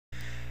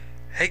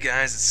Hey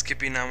guys, it's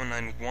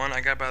Skippy9191. I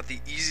got about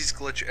the easiest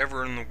glitch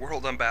ever in the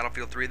world on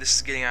Battlefield 3. This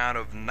is getting out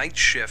of Night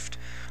Shift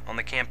on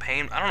the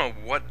campaign. I don't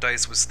know what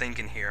DICE was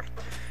thinking here.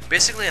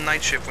 Basically, a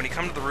Night Shift, when you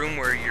come to the room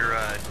where your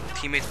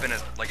teammate's been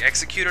like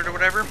executed or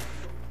whatever,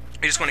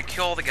 you just want to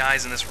kill all the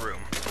guys in this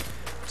room.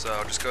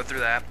 So just go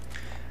through that.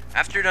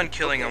 After you're done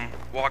killing them,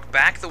 walk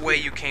back the way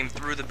you came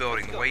through the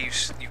building, the way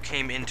you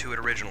came into it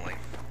originally.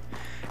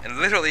 And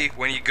literally,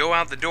 when you go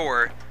out the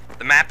door,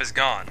 the map is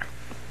gone.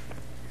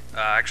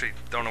 Actually,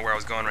 don't know where I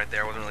was going right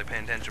there. I wasn't really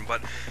paying attention,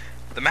 but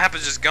the map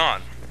is just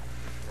gone,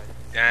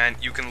 and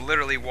you can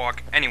literally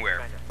walk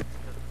anywhere.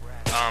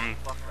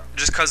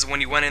 Just because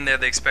when you went in there,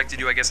 they expected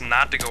you, I guess,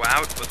 not to go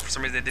out, but for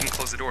some reason they didn't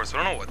close the door. So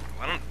I don't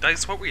know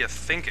that's what were you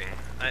thinking?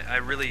 I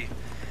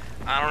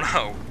don't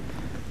know.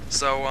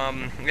 So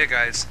yeah,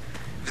 guys,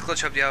 if this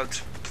glitch helped you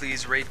out,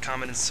 please rate,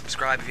 comment, and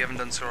subscribe if you haven't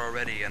done so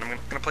already. And I'm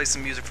gonna play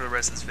some music for the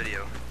rest of this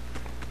video.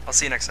 I'll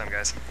see you next time,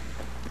 guys.